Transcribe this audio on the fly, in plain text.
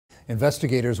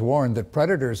Investigators warn that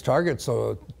predators target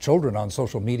children on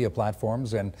social media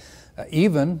platforms and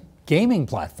even gaming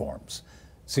platforms.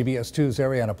 CBS 2's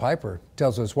Ariana Piper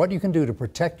tells us what you can do to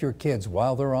protect your kids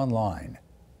while they're online.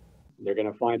 They're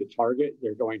going to find a target.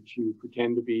 They're going to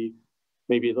pretend to be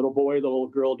maybe a little boy, the little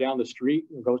girl down the street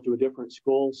who goes to a different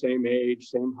school, same age,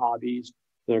 same hobbies.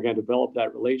 They're going to develop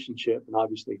that relationship and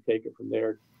obviously take it from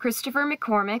there. Christopher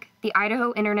McCormick, the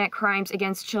Idaho Internet Crimes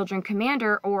Against Children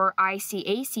Commander, or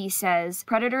ICAC, says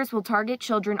predators will target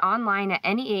children online at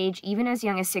any age, even as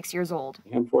young as 6 years old.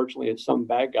 Unfortunately, it's some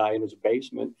bad guy in his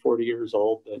basement, 40 years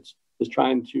old, that's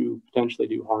trying to potentially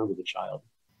do harm to the child.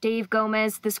 Dave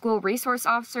Gomez, the school resource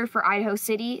officer for Idaho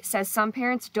City, says some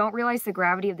parents don't realize the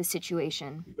gravity of the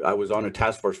situation. I was on a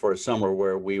task force for a summer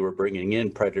where we were bringing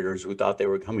in predators who thought they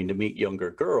were coming to meet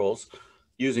younger girls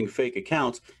using fake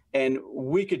accounts. And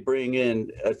we could bring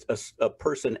in a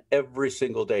person every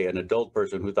single day, an adult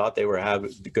person who thought they were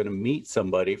going to meet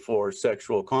somebody for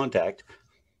sexual contact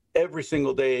every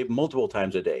single day, multiple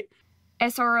times a day.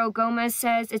 SRO Gomez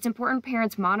says it's important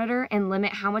parents monitor and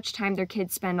limit how much time their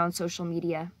kids spend on social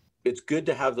media. It's good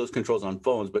to have those controls on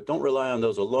phones, but don't rely on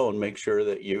those alone. Make sure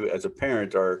that you, as a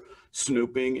parent, are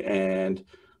snooping and,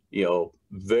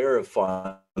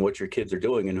 verifying what your kids are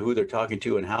doing and who they're talking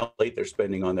to and how late they're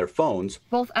spending on their phones.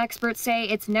 Both experts say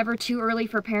it's never too early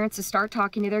for parents to start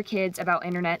talking to their kids about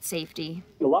internet safety.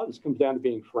 A lot of this comes down to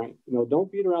being frank.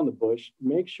 Don't beat around the bush.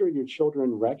 Make sure your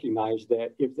children recognize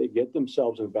that if they get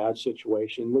themselves in a bad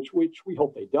situation, which we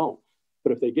hope they don't,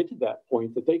 but if they get to that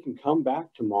point, that they can come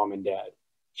back to mom and dad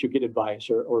to get advice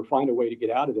or find a way to get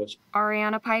out of this.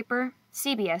 Ariana Piper,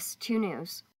 CBS 2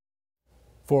 News.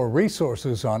 For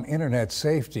resources on internet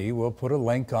safety, we'll put a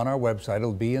link on our website.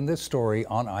 It'll be in this story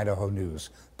on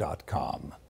idahonews.com.